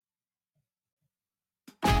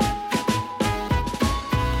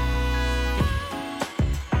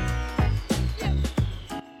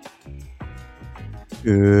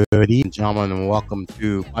Good evening, gentlemen, and welcome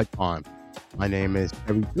to Fight Time. My name is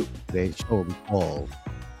Terry Duke. Today's show will be called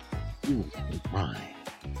Tools for the Grind.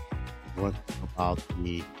 We're going to talk about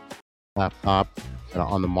the laptops that are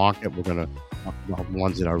on the market. We're going to talk about the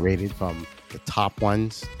ones that are rated from the top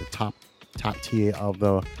ones, the top tier of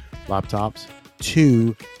the laptops,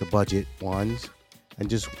 to the budget ones, and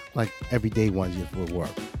just like everyday ones for work.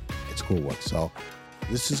 It's school work. So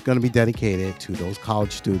this is going to be dedicated to those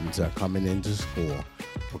college students that are coming into school.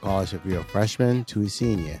 Regardless if you're a freshman to a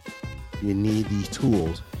senior, you need these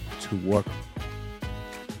tools to work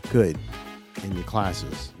good in your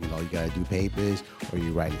classes. You know, you got to do papers, or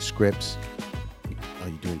you're writing scripts, or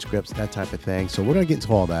you're doing scripts, that type of thing. So we're going to get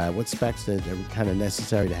into all that. What specs that are kind of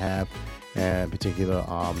necessary to have, and particular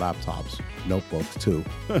laptops, notebooks too.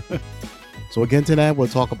 So again, today we'll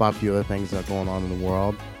talk about a few other things that are going on in the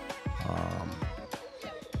world.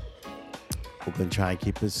 We're going to try and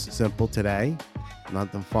keep it simple today,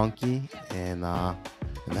 nothing funky, and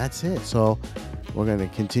that's it. So we're going to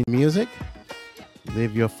continue music,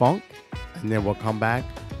 live your funk, and then we'll come back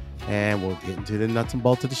and we'll get into the nuts and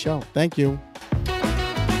bolts of the show. Thank you.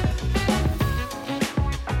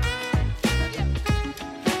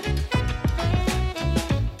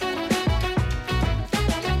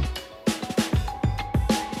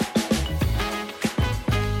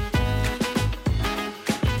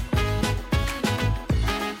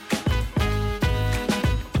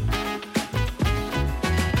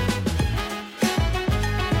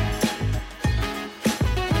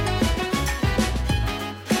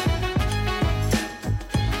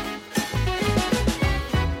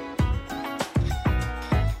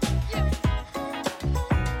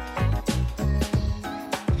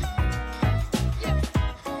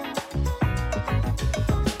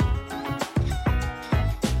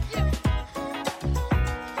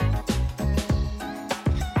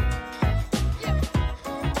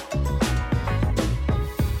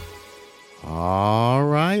 All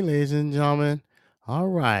right, ladies and gentlemen. All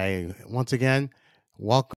right. Once again,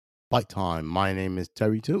 welcome to Fight Time. My name is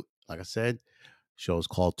Terry Toot. Like I said, show is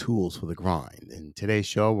called Tools for the Grind. In today's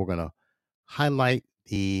show, we're going to highlight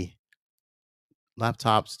the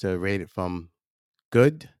laptops that are rated from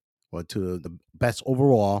good or to the best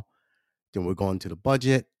overall. Then we're going to the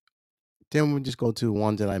budget. Then we'll just go to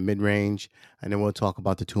ones that are mid-range, and then we'll talk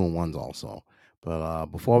about the two-in-ones also. But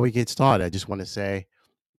before we get started, I just want to say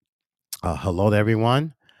hello to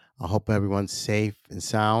everyone. I hope everyone's safe and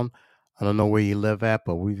sound. I don't know where you live at,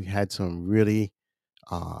 but we've had some we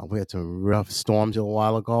had some rough storms a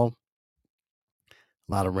while ago.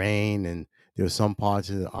 A lot of rain, and there were some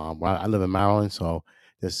parts of where I live in Maryland, so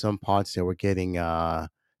there's some parts that were getting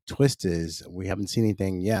twisters. We haven't seen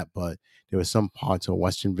anything yet, but there were some parts of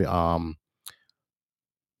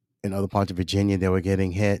in other parts of Virginia that were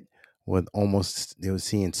getting hit with they were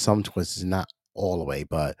seeing some twists, not all the way,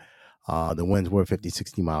 but the winds were 50,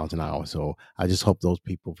 60 miles an hour. So I just hope those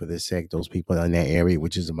people, for their sake, those people in that area,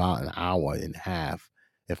 which is about an hour and a half,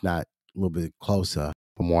 if not a little bit closer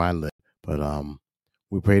from where I live. But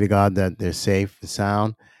we pray to God that they're safe and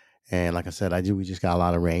sound. And like I said, we just got a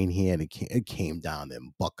lot of rain here, and it came down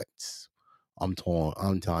in buckets. I'm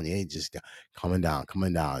telling you, it just coming down.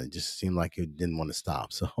 It just seemed like it didn't want to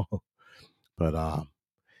stop. So, but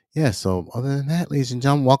yeah. So other than that, ladies and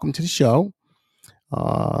gentlemen, welcome to the show.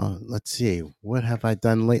 Let's see, what have I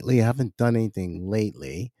done lately? I haven't done anything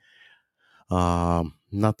lately.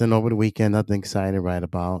 Nothing over the weekend. Nothing exciting to write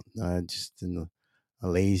about. Just a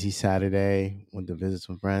lazy Saturday. Went to visit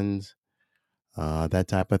some friends. That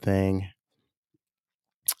type of thing.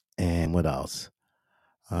 And what else?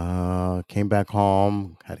 Came back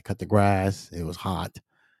home, had to cut the grass. It was hot.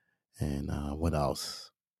 And what else?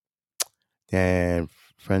 Then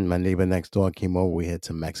my neighbor next door came over. We had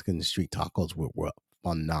some Mexican street tacos, which were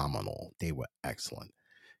phenomenal. They were excellent.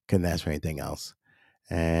 Couldn't ask for anything else.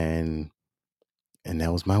 And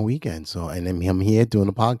that was my weekend. So, and then I'm here doing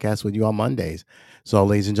a podcast with you on Mondays. So,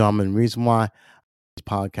 ladies and gentlemen, the reason why this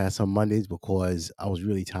podcast on Mondays, because I was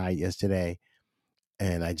really tired yesterday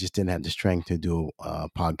and I just didn't have the strength to do a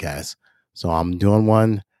podcast. So I'm doing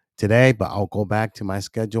one today, but I'll go back to my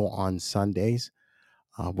schedule on Sundays.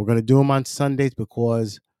 We're going to do them on Sundays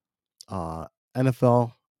because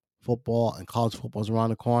NFL football and college football is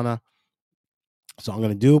around the corner. So I'm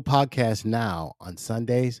going to do a podcast now on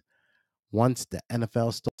Sundays. Once the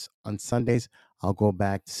NFL starts on Sundays, I'll go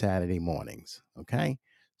back to Saturday mornings. Okay.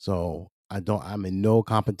 So I'm in no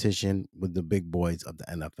competition with the big boys of the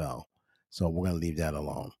NFL. So we're going to leave that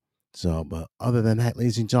alone. So, but other than that,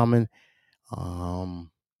 ladies and gentlemen,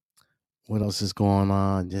 what else is going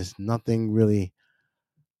on? Just nothing really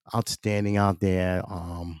outstanding out there.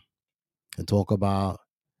 to talk about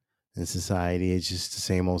in society. It's just the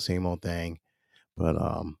same old thing. But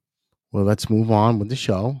well, let's move on with the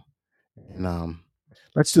show, and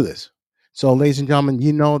let's do this. So, ladies and gentlemen,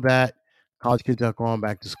 you know that college kids are going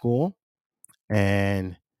back to school,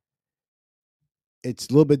 and it's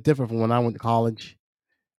a little bit different from when I went to college.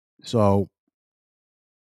 So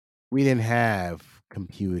we didn't have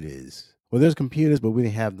computers. Well, there's computers, but we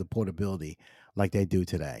didn't have the portability like they do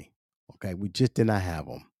today. Okay, we just did not have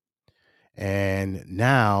them, and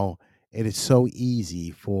now it is so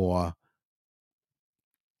easy for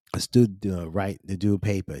a student to do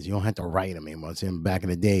papers. You don't have to write them anymore. It's in back in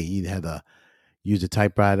the day, you had to use a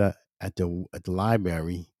typewriter at the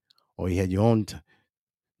library, or you had your own.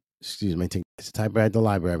 Excuse me, take a typewriter at the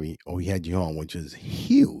library, or you had your own, which is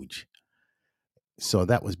huge. So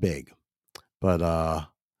that was big. But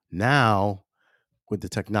now with the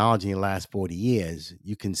technology in the last 40 years,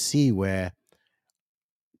 you can see where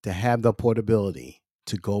to have the portability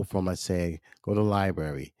to go from, let's say, go to the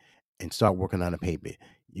library and start working on a paper.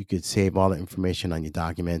 You could save all the information on your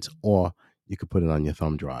documents, or you could put it on your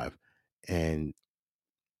thumb drive, and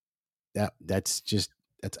that's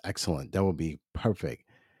excellent. That would be perfect.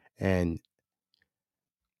 And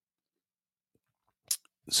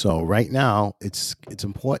so right now, it's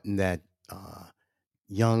important that uh,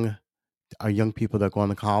 young our young people that go on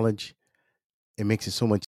to college, it makes it so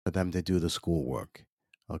much for them to do the schoolwork.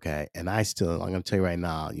 Okay. And I'm going to tell you right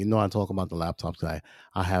now, I talk about the laptops. I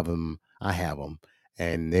have them. I have them.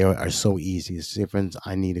 And they are so easy. It's different.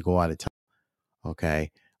 I need to go out of town.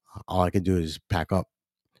 Okay. All I can do is pack up,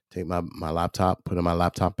 take my laptop, put it in my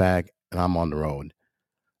laptop bag, and I'm on the road.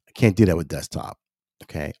 I can't do that with desktop.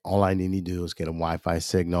 Okay. All I need to do is get a Wi Fi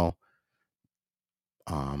signal.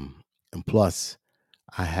 And plus,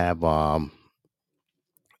 I have and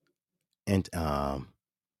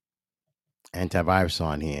antivirus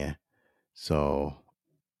on here. So,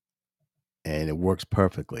 and it works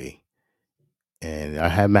perfectly. And I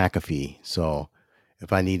have McAfee, so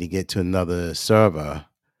if I need to get to another server,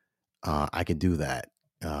 I can do that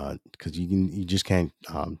because you just can't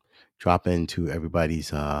drop into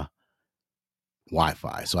everybody's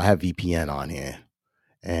Wi-Fi. So I have VPN on here,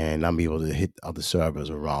 and I'm able to hit other servers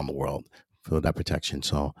around the world for that protection.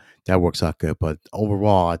 So that works out good. But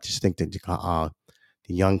overall, I just think that the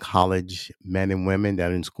young college men and women that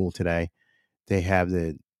are in school today, they have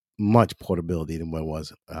the much portability than what it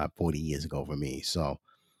was 40 years ago for me. So,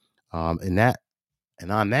 and that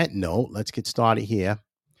and on that note, let's get started here.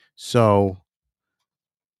 So,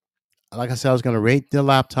 like I said, I was going to rate the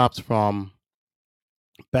laptops from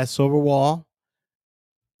best overall,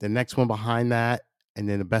 the next one behind that, and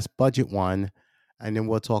then the best budget one, and then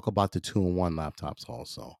we'll talk about the 2-in-1 laptops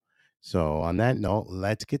also. So, on that note,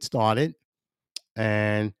 let's get started.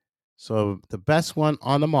 And so, the best one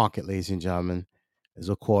on the market, ladies and gentlemen, is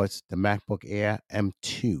of course the MacBook Air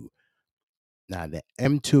M2. Now, the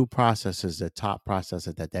M2 processor is the top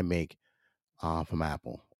processor that they make from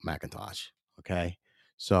Apple Macintosh. Okay,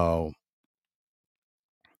 so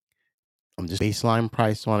I'm just baseline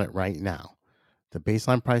price on it right now. The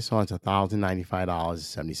baseline price on it's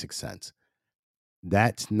 $1,095.76.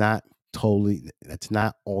 That's not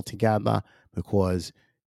altogether because you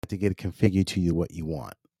have to get it configured to you what you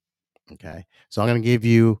want. Okay. So I'm going to give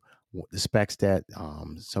you the specs that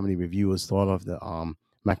some of the reviewers thought of the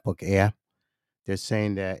MacBook Air. They're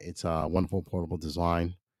saying that it's a wonderful portable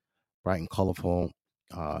design, bright and colorful,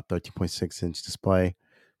 13.6-inch display.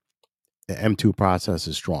 The M2 processor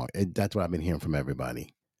is strong. That's what I've been hearing from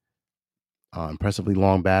everybody. Impressively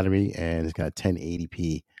long battery, and it's got a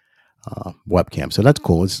 1080p webcam. So that's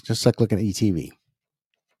cool. It's just like looking at ETV.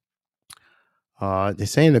 They're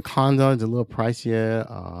saying the Conda is a little pricier,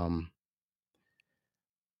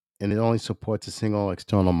 and it only supports a single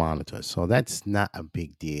external monitor. So that's not a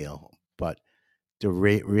big deal. But the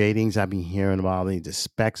ratings I've been hearing about, the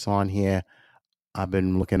specs on here I've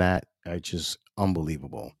been looking at are just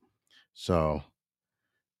unbelievable. So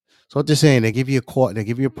what they're saying, they give you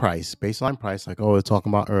a price, baseline price, like we were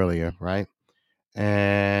talking about earlier, right?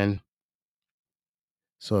 And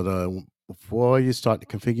so before you start the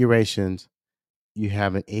configurations, you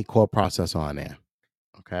have an 8-core processor on there.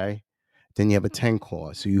 Okay. Then you have a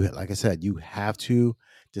 10-core. So like I said, you have to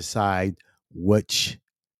decide which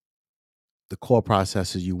the core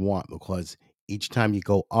processors you want, because each time you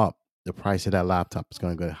go up, the price of that laptop is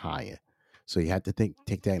going to go higher. So you have to take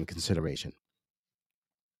that into consideration.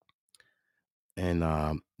 And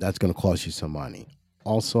that's going to cost you some money.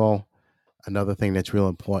 Also, another thing that's real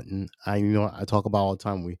important, I talk about all the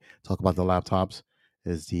time. We talk about the laptops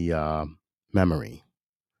is the memory.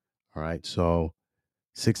 All right, so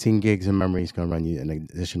 16 gigs of memory is going to run you an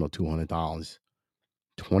additional $200.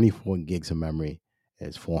 24 gigs of memory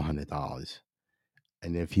is $400.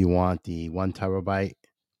 And if you want the 1 terabyte,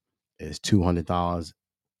 it's $200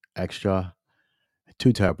 extra.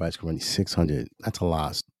 2 terabytes can run you 600. That's a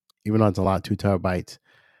lot. Even though it's a lot, 2 terabytes,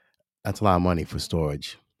 that's a lot of money for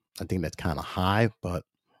storage. I think that's kind of high, but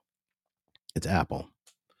it's Apple.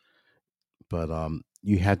 But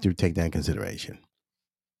you have to take that in consideration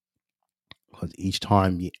because each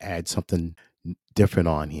time you add something different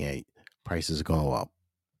on here, prices go up.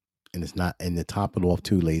 And it's not in the top of it off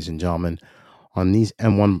too, ladies and gentlemen. On these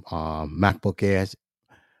M1 MacBook Airs,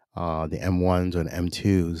 the M1s or the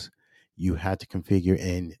M2s, you have to configure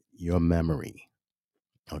in your memory.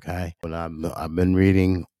 Okay, but I've been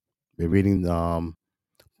reading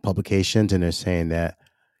publications, and they're saying that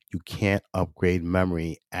you can't upgrade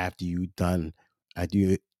memory after you done with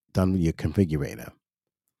your configurator.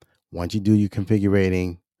 Once you do your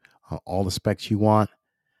configurating, all the specs you want,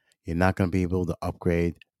 you're not going to be able to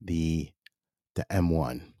upgrade the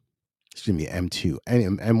M1. Excuse me, M2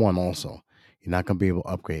 and M1 also. You're not going to be able to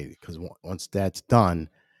upgrade it because once that's done,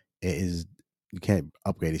 it is you can't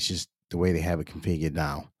upgrade. It's just the way they have it configured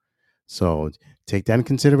now. So take that in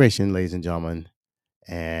consideration, ladies and gentlemen.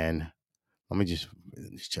 And let me just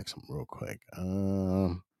check something real quick.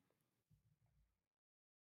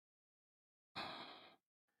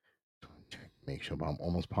 Make sure, but I'm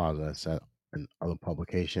almost positive I said in other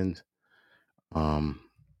publications.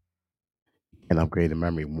 And upgrade the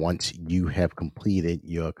memory once you have completed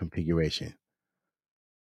your configuration.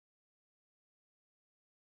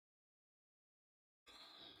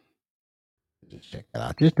 Just check that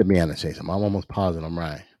out. Just to be on the say something. I'm almost positive I'm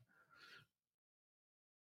right.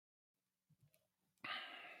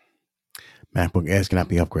 MacBook Airs cannot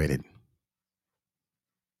be upgraded.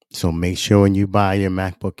 So make sure when you buy your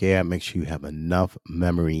MacBook Air, make sure you have enough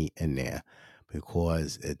memory in there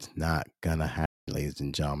because it's not gonna happen, ladies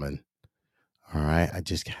and gentlemen. All right.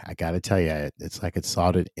 I gotta tell you, it's like it's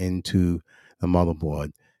soldered into the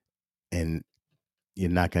motherboard and you're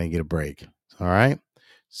not gonna get a break. All right.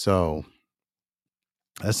 So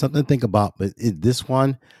that's something to think about. But this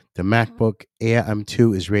one, the MacBook Air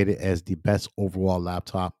M2 is rated as the best overall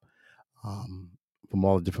laptop from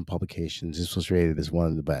all the different publications. This was rated as one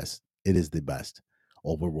of the best. It is the best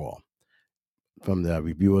overall. From the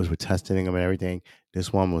reviewers were testing them and everything,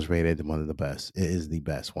 this one was rated one of the best. It is the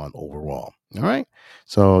best one overall. All right.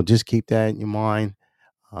 So just keep that in your mind.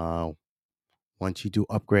 Uh, Once you do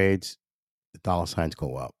upgrades, the dollar signs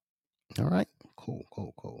go up. All right. Cool,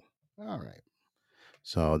 cool, cool. All right.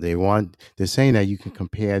 So they're saying that you can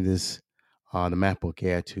compare this the MacBook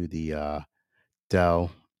Air to the Dell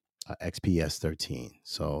XPS 13.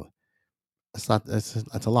 So that's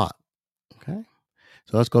a lot. Okay.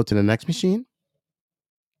 So let's go to the next machine.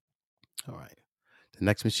 All right. The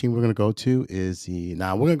next machine we're gonna go to is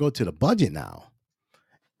now we're gonna go to the budget now.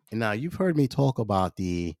 And now you've heard me talk about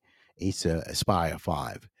the Acer Aspire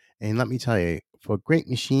 5. And let me tell you, for a great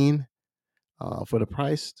machine, for the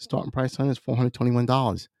price, the starting price on it is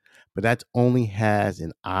 $421. But that only has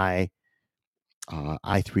an i3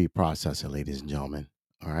 processor, ladies and gentlemen.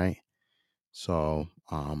 All right. So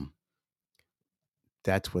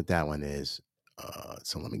that's what that one is.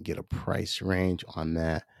 So let me get a price range on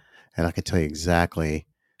that. And I can tell you exactly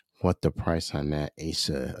what the price on that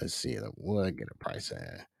Acer. Let's see, I would get a price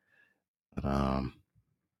at.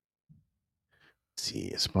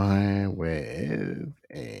 See, Aspire with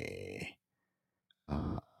a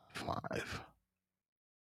 5.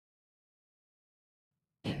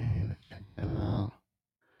 Okay, let's check that out.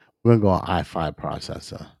 We're gonna go on i5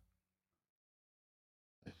 processor.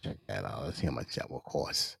 Let's check that out. Let's see how much that will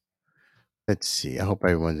cost. Let's see. I hope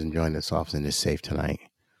everyone's enjoying this office and is safe tonight.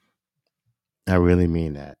 I really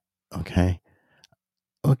mean that. Okay.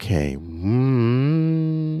 Okay.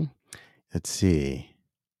 Let's see.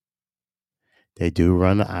 They do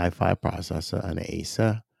run the i5 processor on the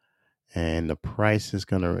Acer, and the price is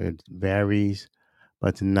it varies, but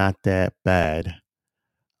it's not that bad.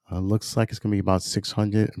 Looks like it's gonna be about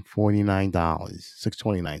 $649.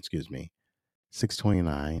 629, excuse me.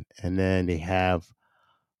 629. And then they have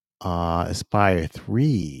Aspire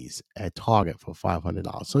 3s at Target for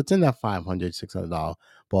 $500. So it's in that $500, $600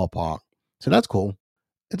 ballpark. So that's cool.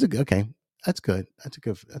 It's a good okay. That's good. That's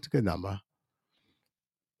a good number.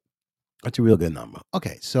 That's a real good number.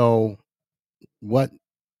 Okay, so what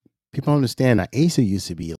people understand that Acer used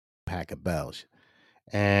to be a pack of bells.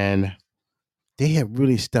 And they have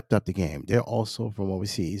really stepped up the game. They're also from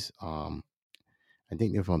overseas. I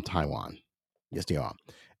think they're from Taiwan. Yes, they are.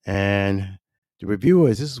 And the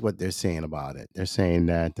reviewers, this is what they're saying about it. They're saying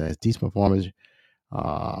that these performers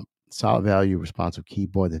Solid value, responsive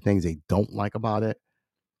keyboard. The things they don't like about it: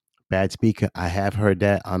 bad speaker. I have heard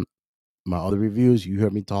that on my other reviews. You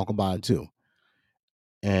heard me talk about it too.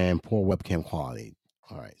 And poor webcam quality.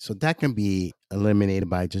 All right, so that can be eliminated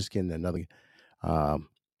by just getting another um,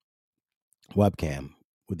 webcam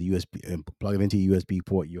with the USB and plug it into a USB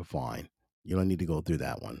port. You're fine. You don't need to go through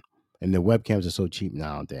that one. And the webcams are so cheap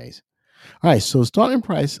nowadays. All right, so starting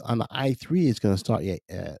price on the i3 is going to start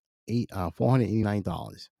at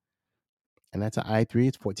 $489, and that's an i3.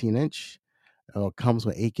 It's 14-inch. Comes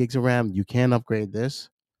with 8 gigs of RAM. You can upgrade this.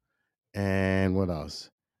 And what else?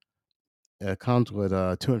 It comes with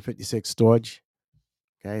 256 storage.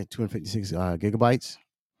 Okay, 256 gigabytes.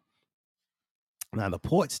 Now the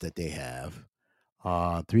ports that they have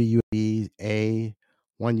are 3 USB A,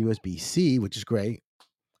 one USB-C, which is great,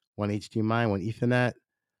 one HDMI, one Ethernet.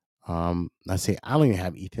 I say I don't even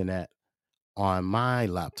have Ethernet on my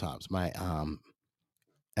laptops, my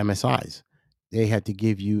MSIs. They had to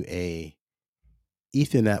give you a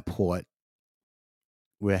Ethernet port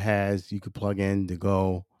where it has you could plug in to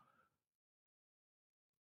go.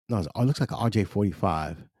 No, it looks like an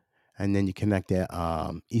RJ45, and then you connect that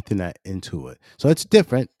Ethernet into it. So it's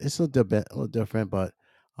different. It's a little different, but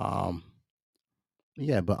um,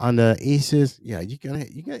 yeah. But on the Asus, yeah, you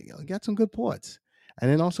got some good ports,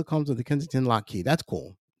 and it also comes with the Kensington lock key. That's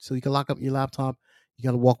cool. So you can lock up your laptop. You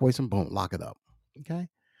got to walk away some boom, lock it up. Okay.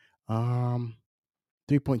 Um,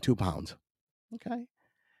 3.2 pounds. Okay.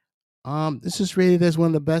 This is rated as one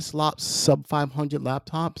of the best sub 500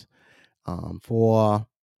 laptops. For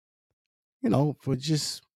for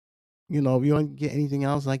just if you don't get anything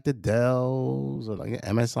else like the Dells or like the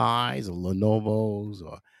MSIs or Lenovo's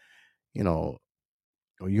or you know,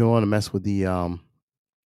 or you don't want to mess with the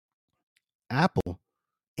Apple,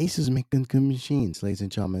 Asus is making good machines, ladies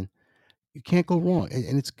and gentlemen. You can't go wrong.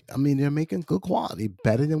 And it's I mean, they're making good quality,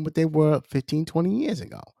 better than what they were 15, 20 years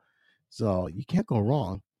ago. So you can't go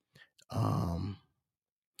wrong. Um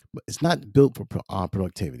But it's not built for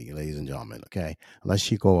productivity, ladies and gentlemen. Okay,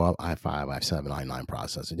 unless you go up i5, i7, i9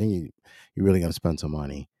 processor, then you're really gonna spend some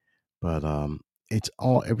money. But it's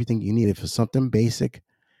all everything you need. For something basic,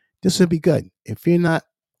 this would be good. If you're not,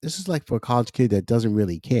 this is like for a college kid that doesn't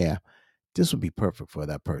really care. This would be perfect for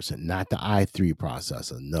that person. Not the i3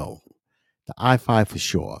 processor. No, the i5 for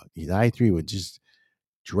sure. The i3 would just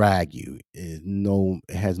drag you. It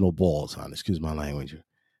has no balls on. Excuse my language.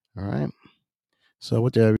 All right. So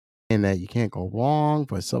what they're saying that you can't go wrong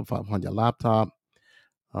for a sub 500 laptop.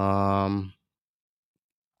 Um,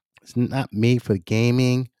 it's not made for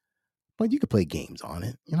gaming, but you could play games on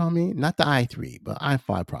it. You know what I mean? Not the i3, but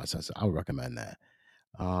i5 processor. I would recommend that.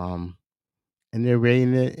 Um, and they're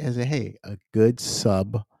rating it as a good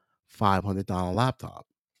sub $500 laptop.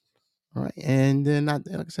 All right, and they're not,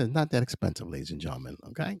 like I said, not that expensive, ladies and gentlemen.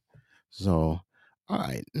 Okay, so all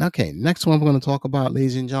right, okay. Next one we're going to talk about,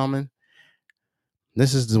 ladies and gentlemen.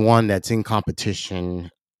 This is the one that's in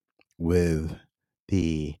competition with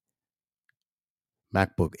the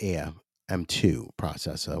MacBook Air M2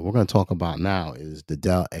 processor. We're going to talk about now is the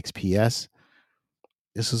Dell XPS.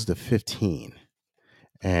 This is the 15.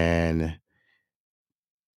 And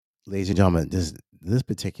ladies and gentlemen, this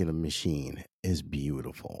particular machine is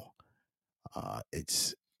beautiful.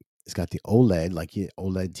 It's got the OLED, like your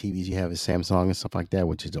OLED TVs you have at Samsung and stuff like that,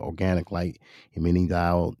 which is the organic light emitting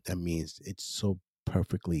dial. That means it's so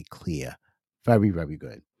perfectly clear. Very, very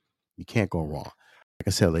good. You can't go wrong. Like I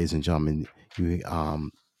said, ladies and gentlemen, you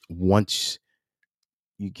once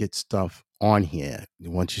you get stuff on here,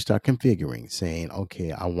 once you start configuring, saying,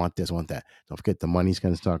 okay, I want this, I want that. Don't forget the money's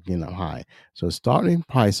going to start getting up high. So starting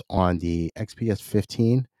price on the XPS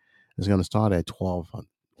 15 is going to start at $1,299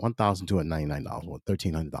 or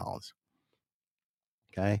 $1,300.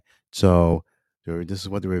 Okay. So this is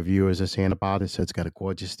what the reviewers are saying about it. So it's got a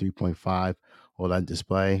gorgeous 3.5 OLED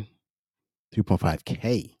display,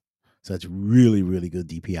 3.5K. So that's really, really good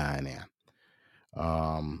DPI in there.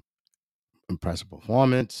 Impressive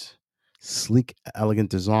performance, sleek, elegant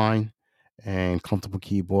design, and comfortable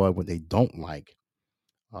keyboard. What they don't like,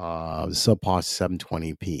 the subpar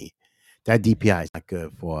 720p. That DPI is not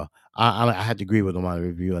good for. I had to agree with them on the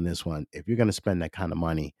review on this one. If you're going to spend that kind of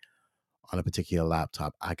money on a particular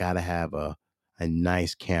laptop, I gotta have a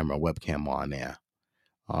nice camera, webcam on there.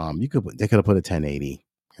 They could have put a 1080.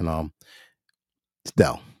 You know,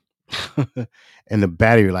 still, and the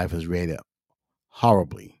battery life is rated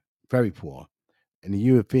horribly, very poor. And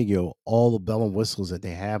you would figure all the bell and whistles that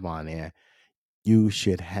they have on there, you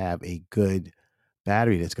should have a good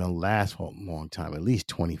battery that's going to last for a long time, at least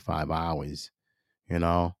 25 hours. You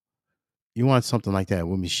know, you want something like that.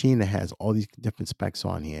 With a machine that has all these different specs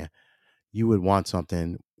on here, you would want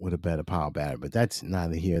something with a better power battery, but that's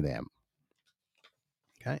neither here nor there.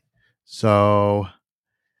 Okay. So,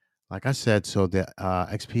 like I said, so the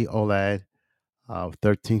XP OLED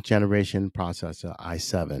 13th generation processor,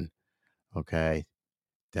 i7, okay,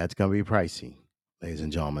 that's going to be pricey, ladies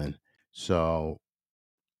and gentlemen. So,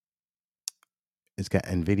 it's got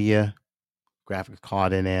NVIDIA graphics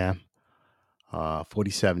card in there,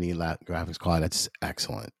 4070 graphics card. That's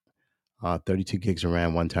excellent. 32 gigs of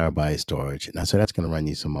RAM, 1 terabyte storage. Now, so that's going to run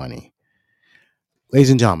you some money.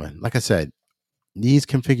 Ladies and gentlemen, like I said, these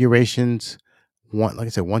configurations, like I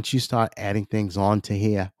said, once you start adding things on to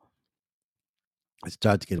here, it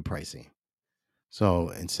starts to get pricey. So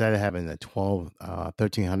instead of having a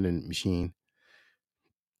 1300 machine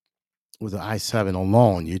with an i7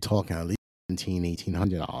 alone, you're talking at least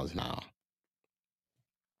 $1,800 now.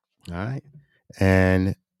 All right.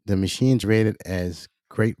 And the machine's rated as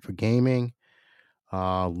great for gaming,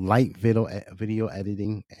 light video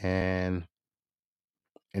editing, and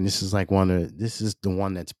this is this is the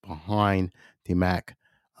one that's behind the Mac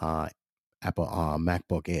Apple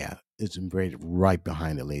MacBook Air. It's rated right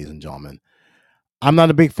behind it, ladies and gentlemen. I'm not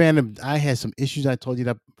a big fan of. I had some issues. I told you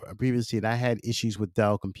that previously. That I had issues with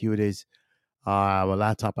Dell computers. A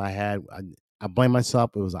laptop I had. I blame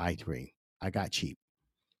myself. It was i3. I got cheap.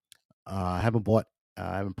 I haven't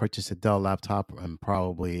purchased a Dell laptop in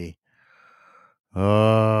probably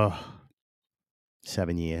uh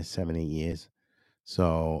 7 years, 7, 8 years.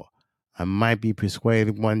 So I might be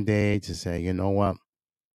persuaded one day to say, you know what,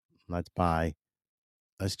 let's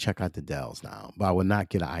check out the Dells now. But I will not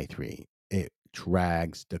get an i3. It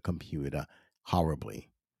drags the computer horribly.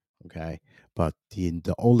 Okay. But the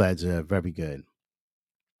OLEDs are very good.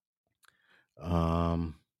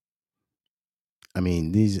 I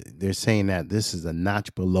mean, they're saying that this is a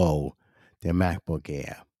notch below their MacBook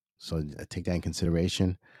Air. So take that in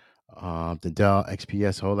consideration. The Dell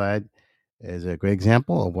XPS OLED is a great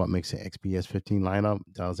example of what makes the XPS 15 lineup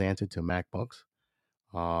Dell's answer to MacBooks.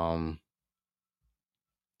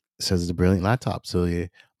 Says it's a brilliant laptop. So,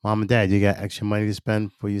 mom and dad, you got extra money to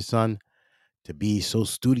spend for your son to be so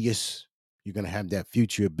studious. You're going to have that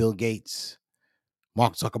future of Bill Gates,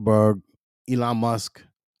 Mark Zuckerberg, Elon Musk,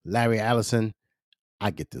 Larry Ellison. I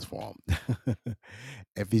get this for him.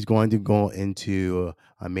 If he's going to go into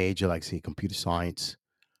a major like, say, computer science,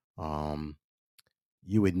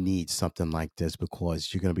 you would need something like this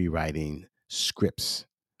because you're going to be writing scripts,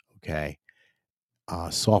 okay?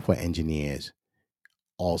 Software engineers.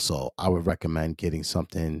 Also, I would recommend getting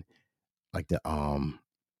something like the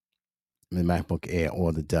MacBook Air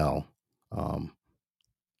or the Dell.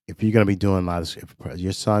 If you're going to be doing a lot of, if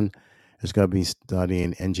your son is going to be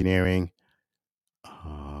studying engineering,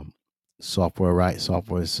 software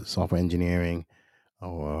engineering,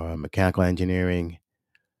 or mechanical engineering,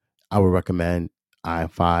 I would recommend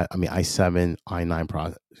i7, i9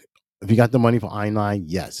 process. If you got the money for i9,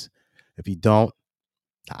 yes. If you don't,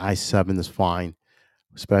 the i7 is fine,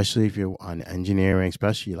 especially if you're on engineering,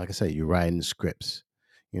 especially, like I said, you're writing scripts,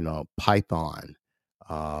 Python.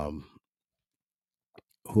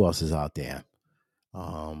 Who else is out there?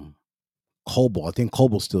 COBOL. I think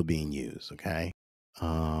COBOL's still being used, okay?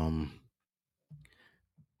 Who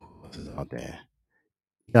else is out there?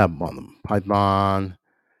 You got Python,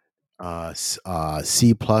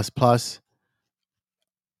 C++,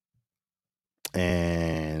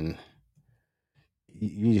 and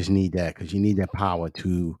you just need that because you need that power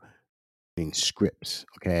to in scripts,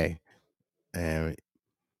 okay? And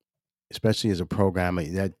especially as a programmer,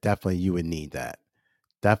 that definitely you would need that.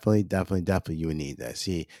 Definitely you would need that.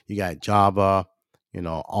 See, you got Java,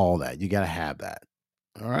 all that. You got to have that.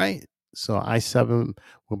 All right. So i7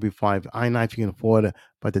 will be fine. i9 if you can afford it,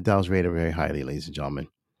 but the Dell's rated very highly, ladies and gentlemen.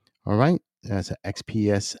 All right. That's an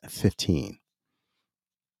XPS 15.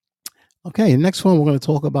 Okay, the next one we're going to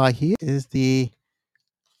talk about here is the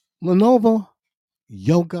Lenovo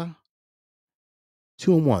Yoga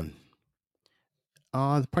 2-in-1.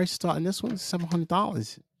 The price starting this one is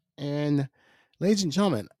 $700. And ladies and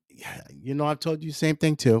gentlemen, I've told you the same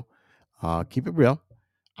thing too. Keep it real.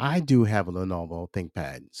 I do have a Lenovo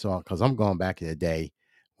ThinkPad. So, because I'm going back in the day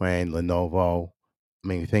when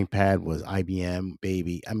ThinkPad was IBM,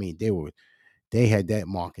 baby. I mean, they had that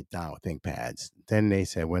market down with ThinkPads. Then they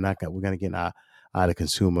said we're going to get out of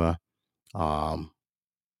consumer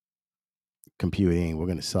computing. We're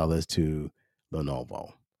going to sell this to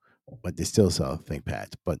Lenovo, but they still sell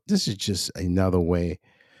ThinkPads. But this is just another way.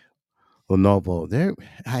 Lenovo,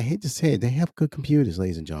 I hate to say it, they have good computers,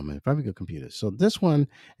 ladies and gentlemen, very good computers. So this one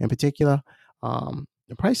in particular,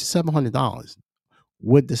 the price is $700.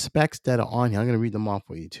 With the specs that are on here, I'm going to read them off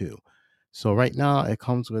for you too. So right now it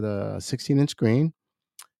comes with a 16-inch screen,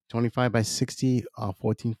 25 by 60,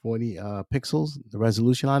 1440 pixels. The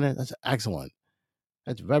resolution on it, that's excellent.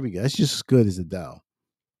 That's very good. That's just as good as the Dell.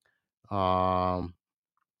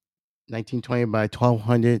 1920 by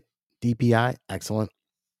 1200 DPI, excellent.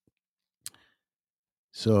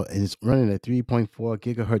 So it's running a 3.4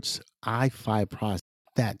 gigahertz i5 processor.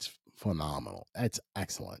 That's phenomenal. That's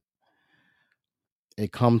excellent.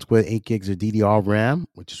 It comes with 8 gigs of DDR RAM,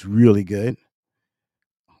 which is really good.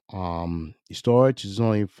 Your storage is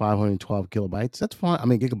only 512 kilobytes. That's fine. I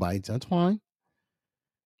mean gigabytes. That's fine.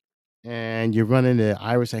 And you're running the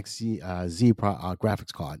Iris Xe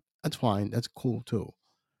graphics card. That's fine. That's cool too.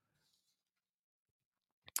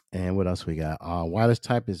 And what else we got? Wireless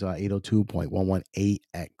type is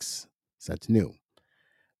 802.118x. So that's new.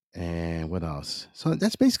 And what else? So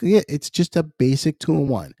that's basically it. It's just a basic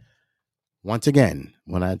 2-in-1. Once again,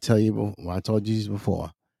 when I told you this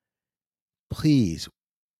before, please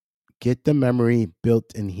get the memory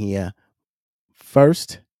built in here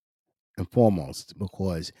first and foremost,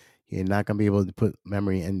 because you're not going to be able to put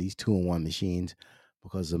memory in these 2-in-1 machines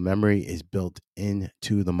because the memory is built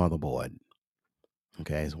into the motherboard.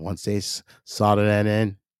 Okay, so once they solder that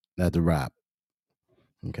in, that's a wrap.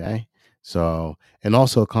 Okay, so and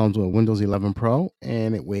also it comes with Windows 11 Pro,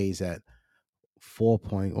 and it weighs at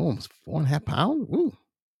almost 4.5 pounds. Ooh,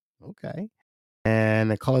 okay. And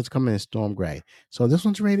the colors come in storm gray. So this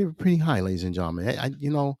one's rated pretty high, ladies and gentlemen.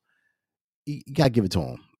 You gotta give it to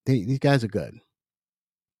them. These guys are good.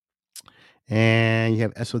 And you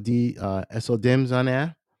have SODIMMs on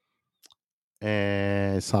there,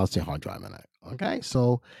 and solid state hard drive on it. Okay,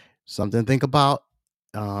 so something to think about.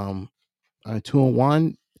 A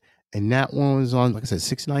 2-in-1, and that one was on, like I said,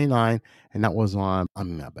 $6.99, and that was on,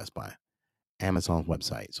 not Best Buy, Amazon's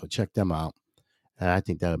website. So check them out. I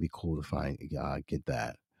think that'll be cool to find, get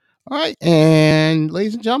that. All right, and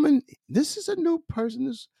ladies and gentlemen, this is a new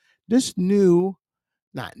person. This new,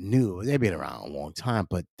 not new. They've been around a long time,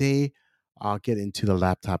 but they are getting into the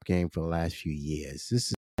laptop game for the last few years. This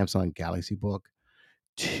is Samsung Galaxy Book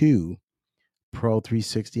 2 Pro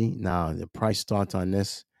 360. Now the price starts on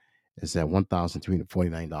this is at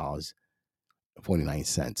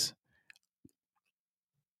 $1,349.49.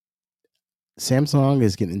 Samsung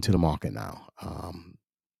is getting into the market now. I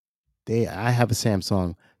have a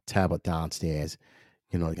Samsung tablet downstairs.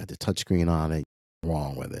 They got the touchscreen on it.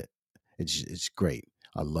 Wrong with it. It's great.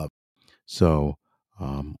 I love it. So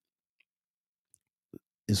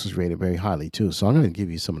this was rated very highly too. So I'm going to give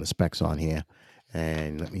you some of the specs on here,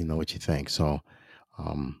 and let me know what you think. So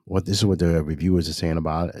this is what the reviewers are saying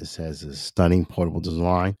about it. It says a stunning portable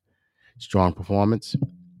design, strong performance,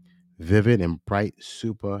 vivid and bright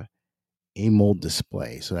super AMOLED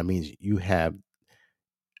display. So that means you have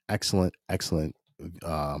excellent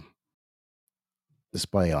um,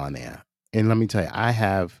 display on there. And let me tell you, I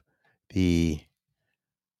have the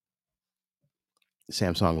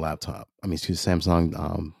Samsung laptop.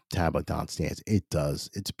 Samsung tablet downstairs.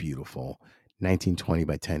 It's beautiful. 1920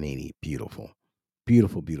 by 1080. Beautiful.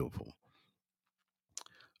 Beautiful, beautiful.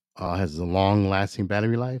 Has a long lasting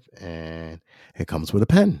battery life, and it comes with a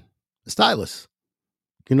pen, a stylus.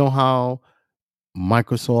 You know how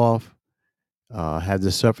Microsoft has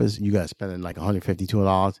the Surface? You got to spend like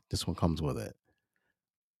 $152. This one comes with it.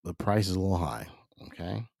 The price is a little high.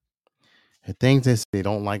 Okay. The things that they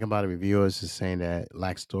don't like about the reviewers is saying that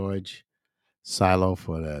lack storage, silo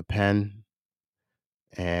for the pen,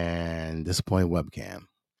 and disappointing webcam.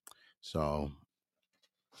 So,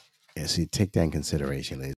 yeah, see, take that in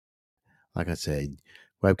consideration. Like I said,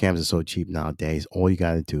 webcams are so cheap nowadays. All you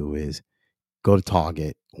got to do is go to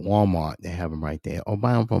Target, Walmart. They have them right there, or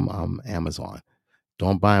buy them from Amazon.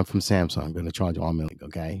 Don't buy them from Samsung. I'm going to charge you arm and leg,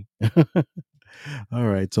 okay? All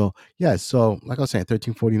right. So, yeah. So, like I was saying,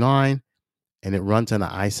 1349, and it runs on an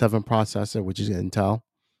i7 processor, which is Intel.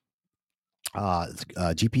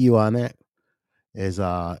 GPU on it is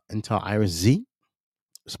Intel Iris Z.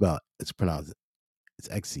 It's pronounced, it's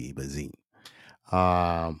XZ, but Z.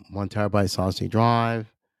 1 terabyte solid state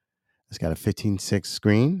drive. It's got a 15.6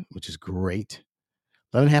 screen, which is great.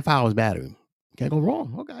 11.5 hours battery. Can't go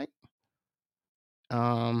wrong. Okay.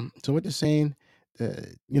 So what they're saying,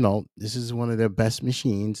 this is one of their best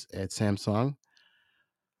machines at Samsung.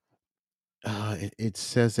 It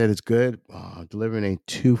says that it's good, delivering a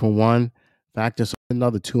 2-for-1 factor, so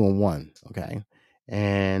another 2-in-1. Okay,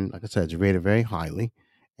 and like I said, it's rated very highly.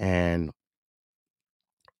 And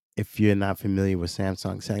if you're not familiar with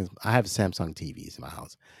Samsung, I have Samsung TVs in my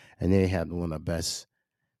house, and they have one of the best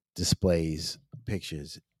displays,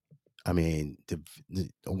 pictures. I mean,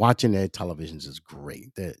 watching their televisions is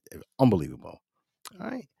great. They're unbelievable. All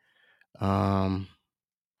right. They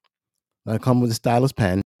come with a stylus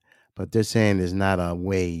pen, but they're saying there's not a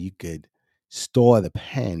way you could store the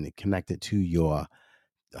pen and connect it to your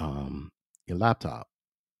laptop.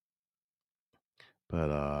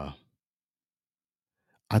 But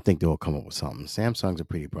I think they'll come up with something. Samsung's a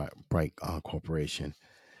pretty bright corporation.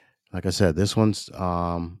 Like I said, this one's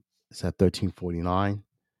it's at $13.49,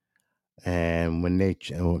 and when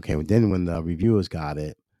then when the reviewers got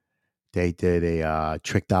it, they did a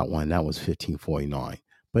tricked out one that was $15.49.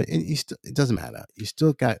 But it doesn't matter. You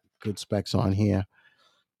still got good specs on here.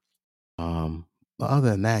 But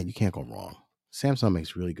other than that, you can't go wrong. Samsung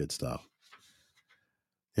makes really good stuff.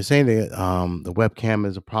 They're saying that the webcam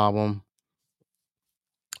is a problem.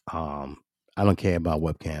 I don't care about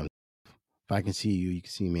webcams. If I can see you, you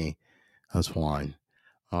can see me. That's fine.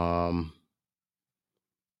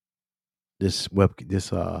 This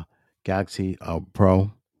Galaxy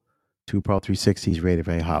Pro 2 Pro 360 is rated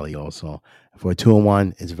very highly also. For a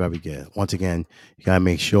 2-in-1, it's very good. Once again, you gotta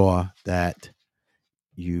make sure that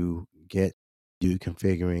you do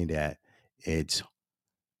configuring that it's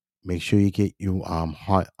make sure you get your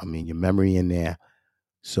your memory in there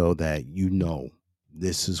so that you know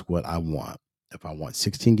this is what I want. If I want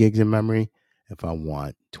 16 gigs in memory, if I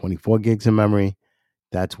want 24 gigs in memory,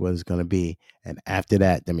 that's what it's gonna be. And after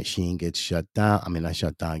that, the machine gets shut down. I mean, not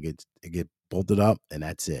shut down, it get bolted up, and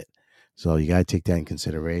that's it. So you gotta take that in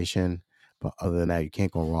consideration. But other than that, you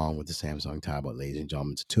can't go wrong with the Samsung tablet, ladies and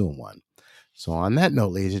gentlemen. It's a 2-in-1. So on that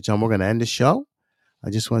note, ladies and gentlemen, we're gonna end the show. I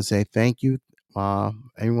just want to say thank you,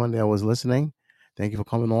 everyone that was listening. Thank you for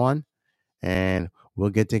coming on, and we'll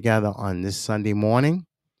get together on this Sunday morning.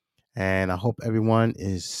 And I hope everyone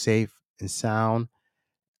is safe and sound.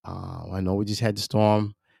 I know we just had the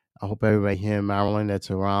storm. I hope everybody here in Maryland that's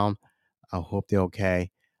around, I hope they're okay.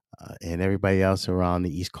 And everybody else around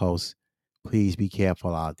the East Coast, please be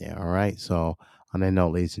careful out there. All right. So, on that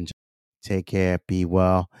note, ladies and gentlemen, take care, be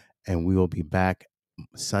well, and we will be back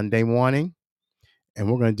Sunday morning. And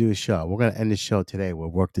we're going to do a show. We're going to end the show today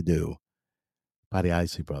with Work to Do by the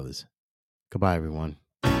Isley Brothers. Goodbye, everyone.